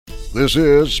This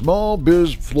is Small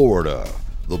Biz Florida,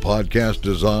 the podcast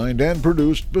designed and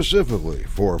produced specifically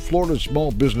for Florida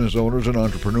small business owners and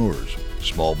entrepreneurs.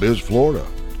 Small Biz Florida,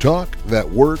 talk that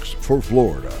works for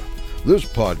Florida. This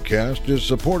podcast is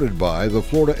supported by the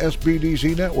Florida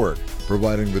SBDC Network,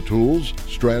 providing the tools,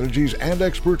 strategies, and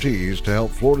expertise to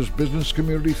help Florida's business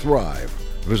community thrive.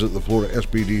 Visit the Florida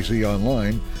SBDC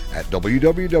online at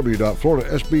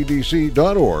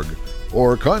www.floridasbdc.org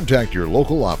or contact your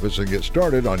local office and get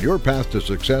started on your path to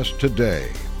success today.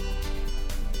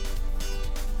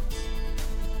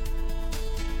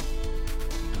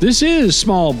 This is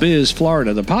Small Biz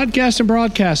Florida, the podcast and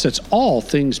broadcast that's all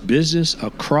things business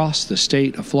across the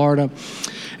state of Florida.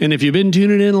 And if you've been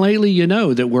tuning in lately, you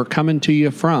know that we're coming to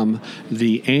you from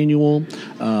the annual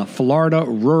Florida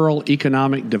Rural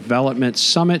Economic Development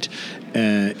Summit.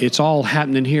 It's all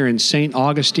happening here in St.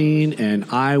 Augustine, and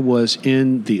I was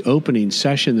in the opening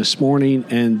session this morning,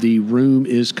 and the room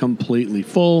is completely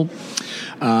full.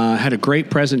 Had a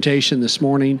great presentation this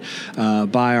morning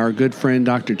by our good friend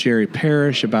Dr. Jerry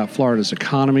Parrish about Florida's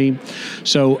economy.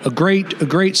 So a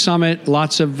great summit,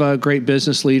 lots of great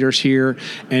business leaders here,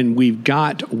 and we've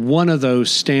got one of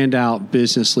those standout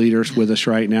business leaders with us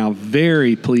right now.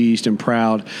 Very pleased and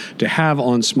proud to have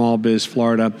on Small Biz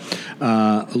Florida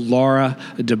Laura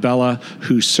DeBella,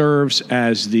 who serves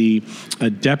as the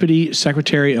Deputy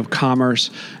Secretary of Commerce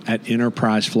at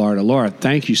Enterprise Florida. Laura,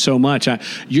 thank you so much.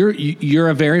 You're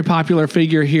a very popular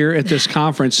figure here at this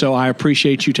conference, so I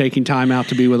appreciate you taking time out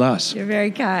to be with us. You're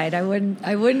very kind. I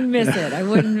wouldn't miss it.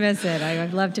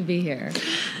 I'd love to be here.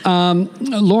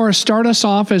 Laura, start us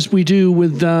off as we do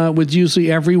with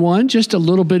usually everyone. Just a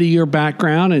little bit of your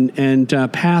background and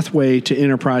pathway to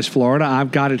Enterprise Florida.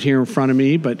 I've got it here in front of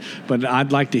me, but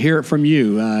I'd like to hear it from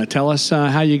you. Tell us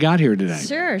how you got here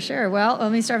today. Sure. Well,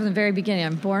 let me start from the very beginning.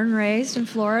 I'm born and raised in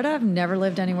Florida. I've never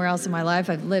lived anywhere else in my life.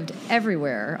 I've lived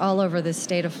everywhere, all over the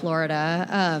state of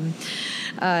Florida.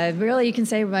 Really, you can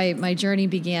say my journey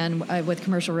began with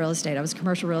commercial real estate. I was a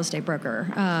commercial real estate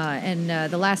broker. And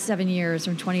the last 7 years,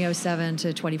 from 2007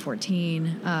 to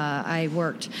 2014, I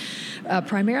worked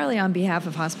primarily on behalf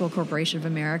of Hospital Corporation of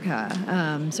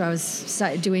America. So I was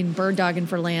doing bird dogging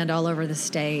for land all over the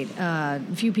state.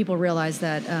 Few people realize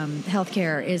that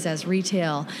healthcare is as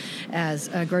retail as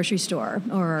a grocery store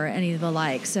or any of the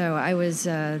like. So I was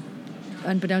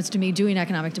unbeknownst to me, doing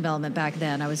economic development back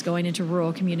then. I was going into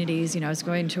rural communities, I was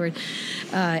going toward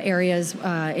areas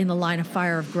in the line of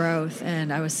fire of growth,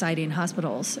 and I was siting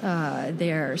hospitals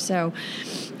there. So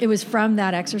it was from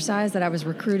that exercise that I was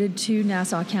recruited to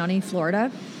Nassau County,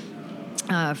 Florida,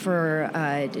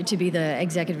 to be the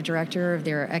executive director of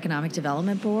their economic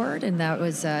development board, and that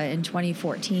was in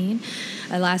 2014.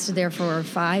 I lasted there for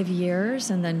 5 years,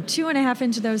 and then 2.5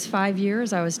 into those 5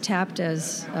 years, I was tapped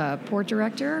as port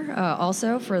director,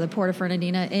 also for the Port of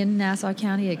Fernandina in Nassau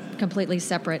County, a completely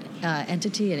separate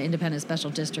entity, an independent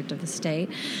special district of the state.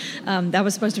 That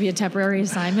was supposed to be a temporary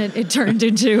assignment. It turned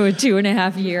into a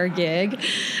 2.5-year gig,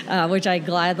 which I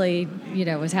gladly,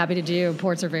 was happy to do.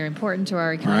 Ports are very important to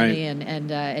our economy, right.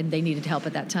 And they needed help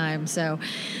at that time. So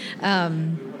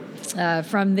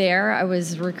from there, I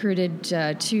was recruited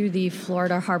to the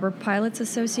Florida Harbor Pilots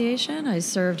Association. I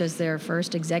served as their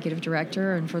first executive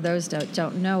director. And for those that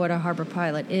don't know what a harbor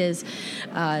pilot is,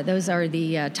 those are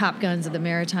the top guns of the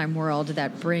maritime world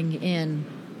that bring in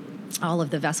all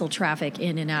of the vessel traffic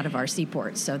in and out of our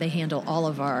seaports. So they handle all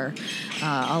of our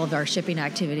shipping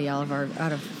activity, out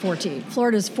of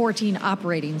Florida's 14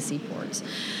 operating seaports.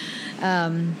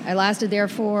 I lasted there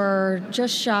for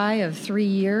just shy of 3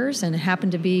 years, and it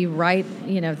happened to be right,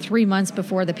 3 months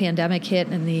before the pandemic hit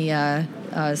and the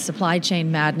supply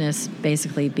chain madness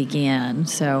basically began.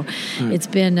 So It's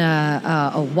been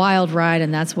a wild ride,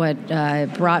 and that's what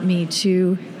brought me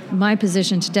to my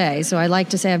position today. So I like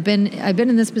to say I've been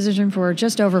in this position for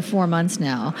just over 4 months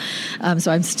now.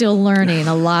 So I'm still learning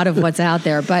a lot of what's out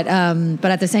there. But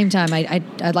at the same time,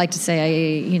 I'd like to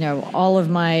say all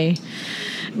of my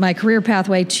career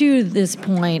pathway to this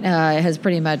point has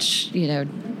pretty much,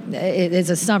 it is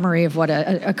a summary of what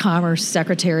a commerce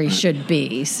secretary should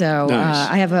be. So nice.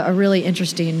 I have a really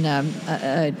interesting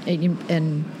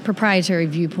and proprietary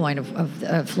viewpoint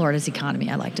of Florida's economy,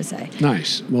 I like to say.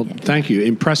 Nice. Well, Thank you.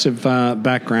 Impressive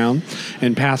background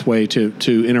and pathway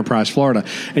to Enterprise Florida.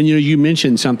 And, you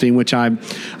mentioned something which I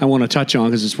want to touch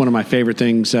on because it's one of my favorite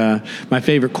things, my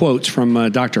favorite quotes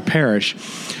from Dr. Parrish.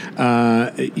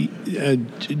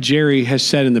 Jerry has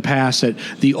said in the past that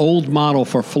the old model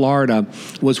for Florida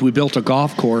was we built a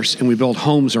golf course and we built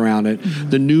homes around it. Mm-hmm.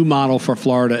 The new model for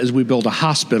Florida is we build a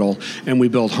hospital and we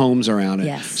build homes around it.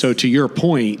 Yes. So to your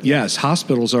point, yes,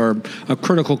 hospitals are a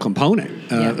critical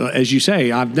component. As you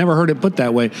say, I've never heard it put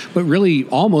that way, but really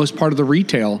almost part of the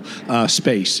retail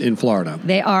space in Florida.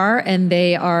 They are, and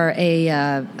they are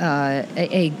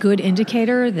a good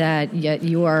indicator that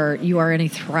you are in a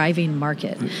thriving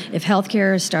market. If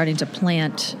healthcare is starting to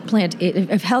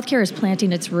if healthcare is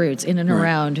planting its roots in and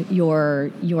around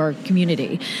your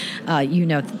community,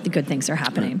 the good things are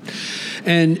happening.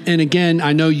 And again,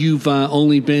 I know you've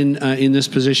only been in this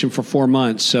position for 4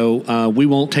 months, so we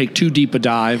won't take too deep a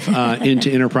dive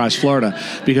into Enterprise Florida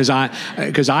because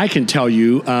I can tell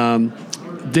you.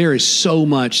 There is so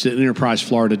much that Enterprise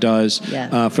Florida does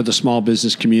for the small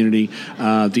business community.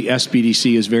 The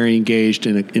SBDC is very engaged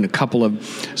in a couple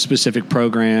of specific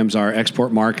programs. Our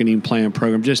export marketing plan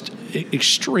program, just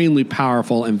extremely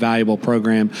powerful and valuable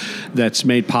program that's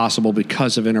made possible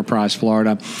because of Enterprise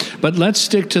Florida. But let's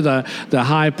stick to the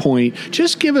high point.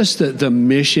 Just give us the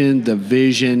mission, the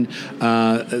vision,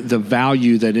 the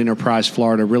value that Enterprise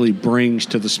Florida really brings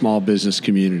to the small business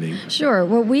community. Sure.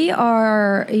 Well, we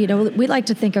are, we like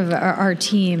to think of our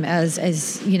team as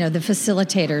the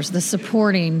facilitators, the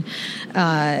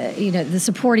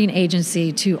supporting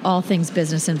agency to all things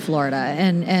business in Florida.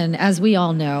 And as we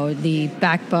all know, the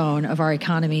backbone of our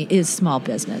economy is small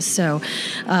business. So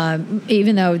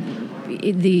even though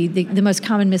the most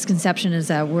common misconception is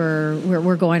that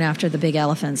we're going after the big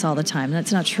elephants all the time.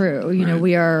 That's not true.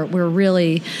 We're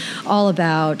really all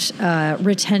about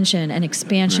retention and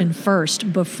expansion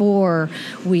first before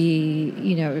we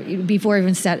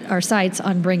even set our sights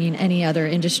on bringing any other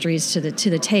industries to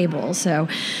the table. So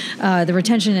the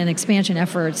retention and expansion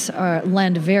efforts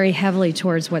lend very heavily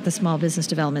towards what the Small Business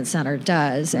Development Center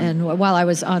does. And while I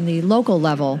was on the local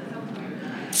level,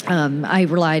 I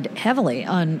relied heavily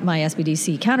on my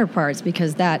SBDC counterparts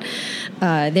because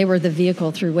they were the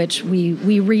vehicle through which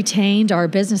we retained our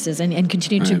businesses and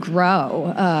continued to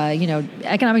grow.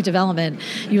 Economic development,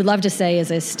 you would love to say,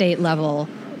 is a state level,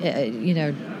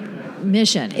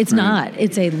 mission. It's not.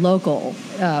 It's a local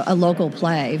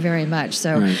play, very much.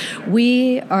 So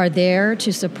we are there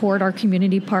to support our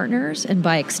community partners, and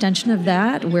by extension of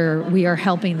that, we are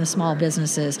helping the small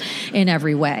businesses in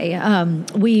every way.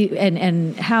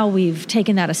 And how we've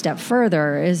taken that a step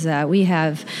further is that we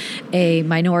have a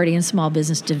minority and small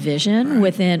business division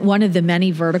within one of the many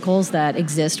verticals that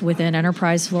exist within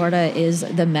Enterprise Florida is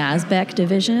the MASBEC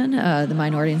division, the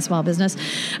minority and small business,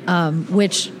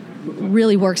 which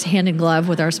really works hand in glove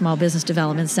with our Small Business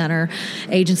Development Center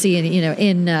agency and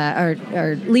in our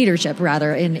leadership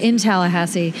rather in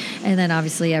Tallahassee, and then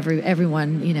obviously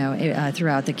everyone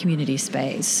throughout the community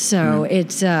space. So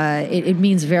it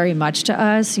means very much to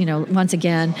us. Once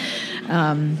again,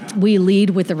 we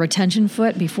lead with the retention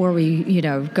foot before we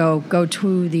go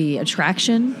to the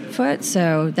attraction foot.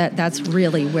 So that's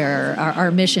really where our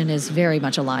mission is very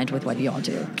much aligned with what you all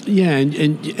do. Yeah,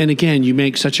 and again, you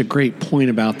make such a great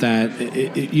point about that.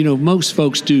 Most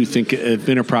folks do think of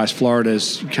Enterprise Florida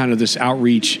as kind of this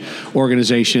outreach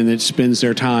organization that spends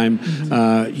their time,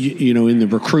 in the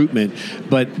recruitment.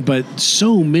 But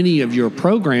so many of your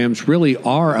programs really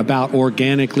are about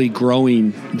organically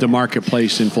growing the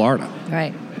marketplace in Florida.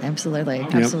 Right. Absolutely.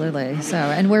 So,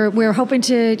 and we're hoping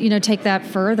to take that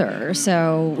further.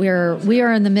 So we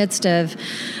are in the midst of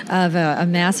a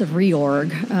massive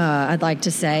reorg. I'd like to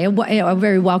say a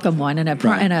very welcome one and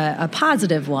a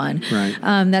positive one. Right.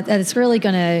 That it's really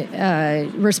going to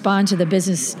respond to the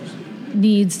business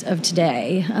needs of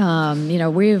today.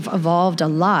 We've evolved a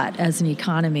lot as an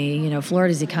economy.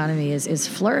 Florida's economy is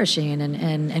flourishing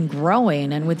and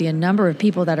growing, and with the number of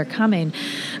people that are coming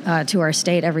to our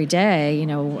state every day,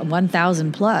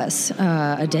 1,000 plus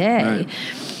a day. Right.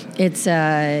 It's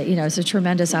it's a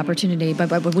tremendous opportunity,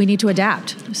 but we need to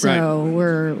adapt. So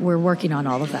we're working on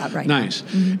all of that right now. Nice.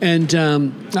 And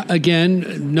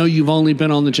again, know you've only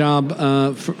been on the job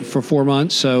for 4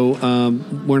 months, so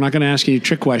we're not going to ask any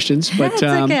trick questions. But it's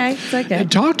okay. It's okay.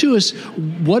 Talk to us.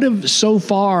 What have so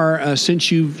far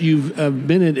since you've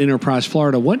been at Enterprise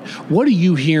Florida? What are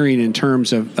you hearing in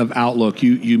terms of outlook?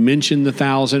 You mentioned the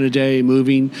 1,000 a day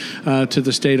moving to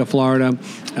the state of Florida.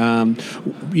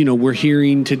 We're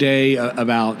hearing today today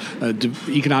about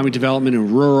economic development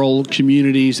in rural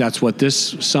communities. That's what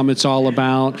this summit's all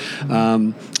about.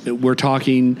 We're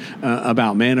talking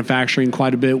about manufacturing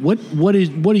quite a bit. What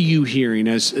are you hearing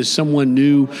as someone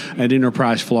new at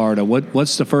Enterprise Florida?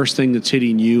 What's the first thing that's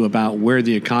hitting you about where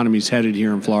the economy's headed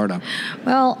here in Florida?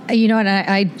 Well,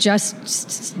 and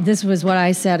this was what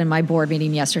I said in my board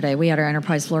meeting yesterday. We had our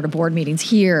Enterprise Florida board meetings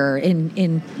here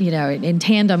in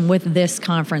tandem with this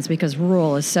conference because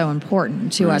rural is so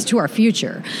important to us, to our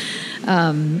future.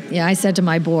 I said to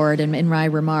my board in my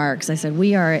remarks, I said,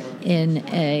 we are in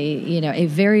a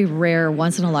very rare,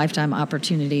 once in a lifetime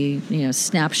opportunity,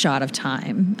 snapshot of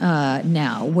time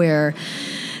now where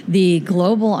the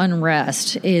global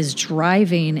unrest is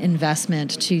driving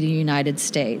investment to the United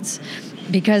States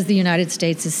because the United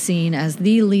States is seen as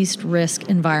the least risk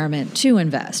environment to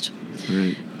invest.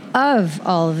 Right. Of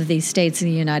all of these states in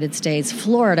the United States,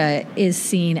 Florida is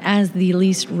seen as the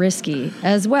least risky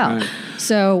as well. Right.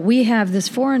 So we have this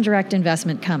foreign direct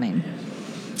investment coming.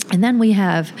 And then we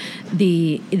have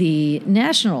the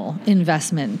national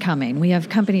investment coming. We have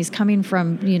companies coming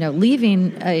from,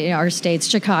 leaving our states,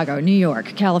 Chicago, New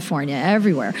York, California,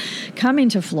 everywhere, coming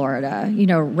to Florida,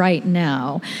 right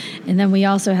now. And then we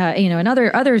also have, and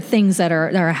other things that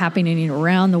are happening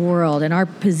around the world. And our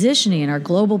positioning, our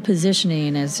global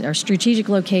positioning as our strategic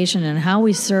location and how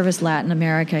we service Latin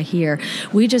America here,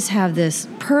 we just have this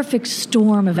perfect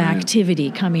storm of activity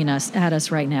coming at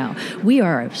us right now. We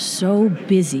are so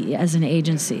busy as an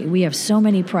agency. We have so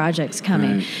many projects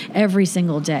coming every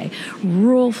single day.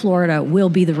 Rural Florida will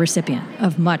be the recipient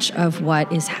of much of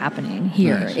what is happening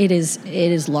here. Nice. It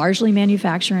is largely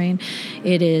manufacturing.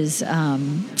 It is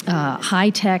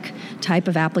high-tech type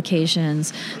of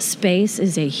applications. Space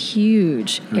is a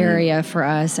huge area for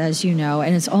us, as you know,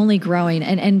 and it's only growing.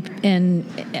 And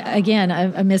again,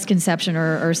 a misconception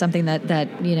or something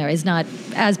that is not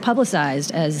as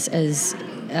publicized as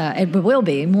it will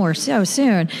be more so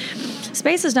soon.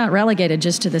 Space is not relegated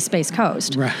just to the Space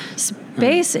Coast. Right.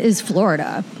 Space is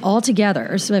Florida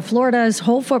altogether. So Florida's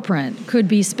whole footprint could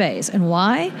be space. And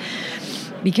why?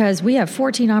 Because we have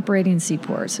 14 operating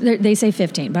seaports. They say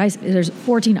 15, but there's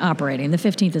 14 operating. The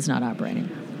 15th is not operating.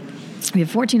 We have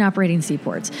 14 operating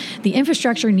seaports. The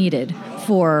infrastructure needed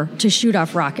to shoot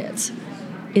off rockets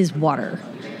is water.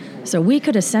 So we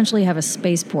could essentially have a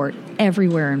spaceport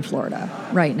everywhere in Florida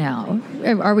right now.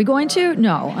 Are we going to?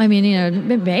 No. I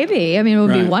mean, maybe. I mean, it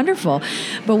would be wonderful.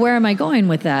 But where am I going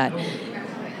with that?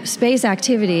 Space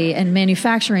activity and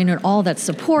manufacturing and all that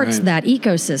supports that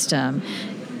ecosystem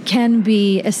can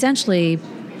be essentially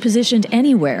positioned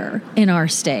anywhere in our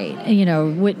state.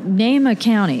 Name a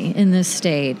county in this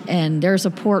state, and there's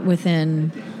a port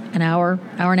within an hour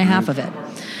and a half of it.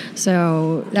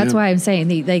 So that's why I'm saying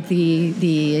the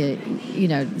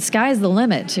sky's the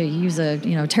limit, to use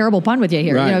a terrible pun with you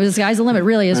here. Right. The sky's the limit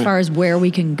really as far as where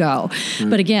we can go.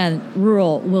 But again,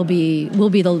 rural will be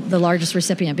the largest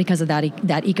recipient because of that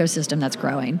ecosystem that's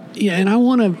growing. Yeah, and I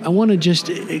want to just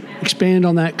expand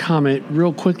on that comment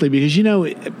real quickly because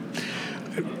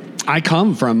I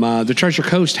come from the Treasure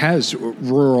Coast has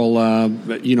rural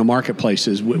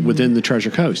marketplaces within the Treasure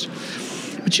Coast.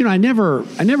 But I never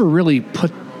really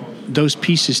put those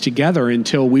pieces together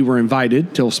until we were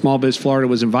invited, till Small Biz Florida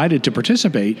was invited to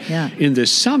participate in this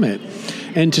summit.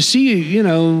 And to see,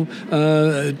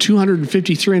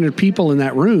 250, 300 people in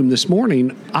that room this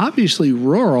morning, obviously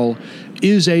rural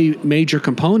is a major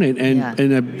component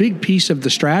and a big piece of the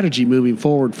strategy moving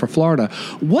forward for Florida.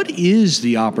 What is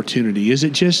the opportunity? Is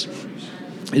it just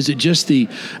the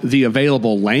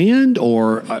available land,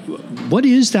 or what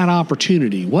is that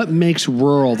opportunity? What makes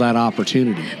rural that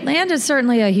opportunity? Land is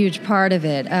certainly a huge part of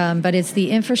it, but it's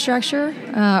the infrastructure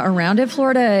around it.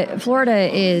 Florida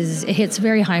hits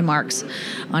very high marks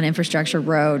on infrastructure,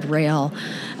 road, rail,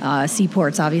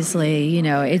 seaports. Obviously,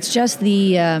 it's just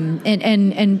the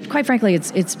and quite frankly,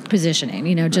 it's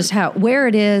positioning. Just where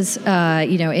it is,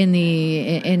 in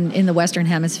the Western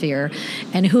Hemisphere,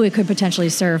 and who it could potentially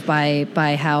serve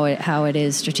by how it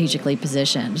is strategically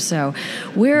positioned. So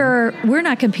we're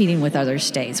not competing with other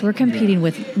states. We're competing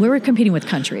with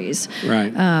countries.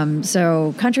 Right.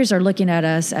 So countries are looking at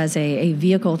us as a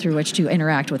vehicle through which to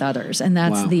interact with others, and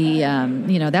that's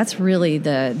that's really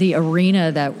the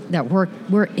arena that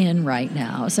we're in right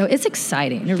now. So it's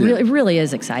exciting. It really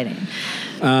is exciting.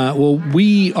 Well,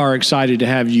 we are excited to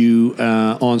have you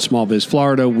on Small Biz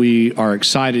Florida. We are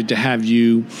excited to have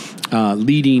you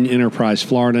leading Enterprise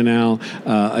Florida now.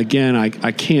 Again,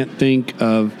 I can't think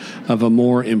of a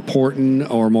more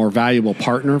important or more valuable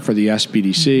partner for the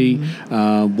SBDC.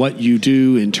 Mm-hmm. What you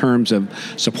do in terms of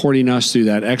supporting us through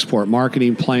that export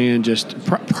marketing plan, just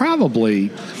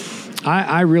probably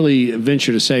I really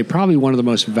venture to say probably one of the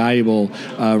most valuable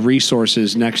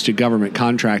resources next to government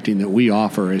contracting that we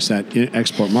offer is that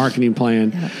export marketing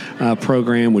plan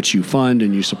program, which you fund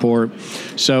and you support.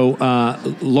 So,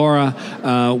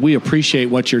 Laura, we appreciate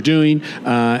what you're doing.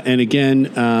 And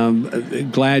again,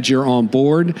 glad you're on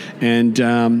board. And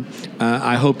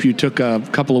I hope you took a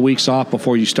couple of weeks off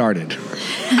before you started.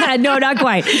 No, not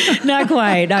quite.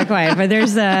 But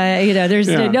there's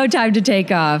no time to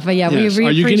take off. But yeah, yes. we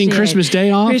Are you getting Christmas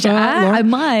Day off? I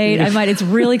might. It's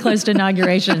really close to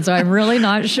inauguration, so I'm really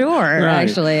not sure. Right.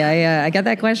 Actually, I get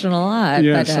that question a lot.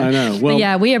 Yes, but, I know. Well, but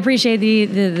yeah, we appreciate the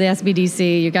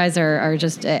SBDC. You guys are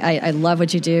just. I love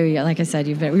what you do. Like I said,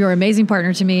 you're an amazing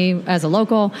partner to me as a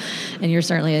local, and you're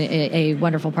certainly a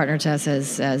wonderful partner to us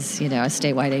as a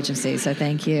statewide agency. So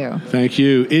thank you. Thank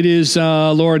you. It is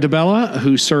Laura DeBella,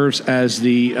 who serves as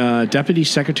the Deputy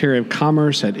Secretary of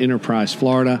Commerce at Enterprise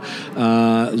Florida.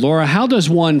 Laura, how does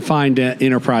one find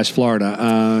Enterprise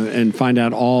Florida and find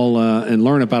out and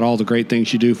learn about all the great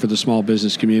things you do for the small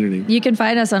business community? You can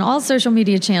find us on all social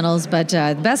media channels, but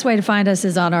the best way to find us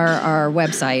is on our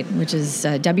website, which is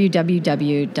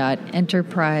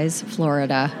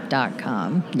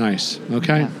www.enterpriseflorida.com. Nice.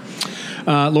 Okay. Yeah.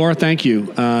 Laura, thank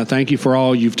you. Thank you for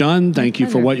all you've done. Thank you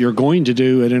for what you're going to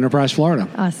do at Enterprise Florida.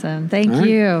 Awesome. Thank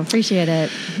you. Appreciate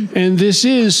it. And this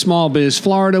is Small Biz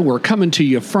Florida. We're coming to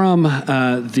you from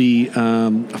the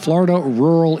Florida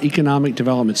Rural Economic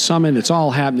Development Summit. It's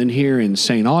all happening here in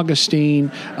St.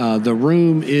 Augustine. The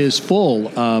room is full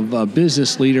of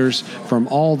business leaders from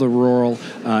all the rural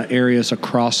areas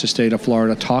across the state of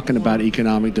Florida talking about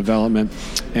economic development.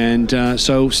 And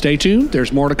so stay tuned.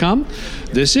 There's more to come.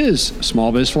 This is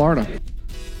Small Biz Florida.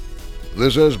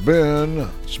 This has been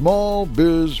Small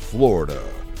Biz Florida,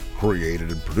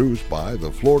 created and produced by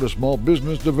the Florida Small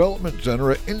Business Development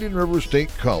Center at Indian River State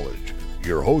College.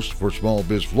 Your host for Small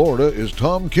Biz Florida is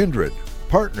Tom Kindred.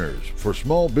 Partners for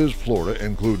Small Biz Florida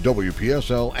include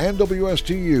WPSL and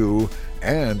WSTU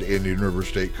and Indian River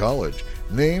State College,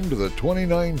 named the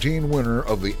 2019 winner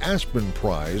of the Aspen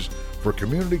Prize for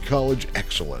Community College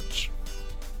Excellence.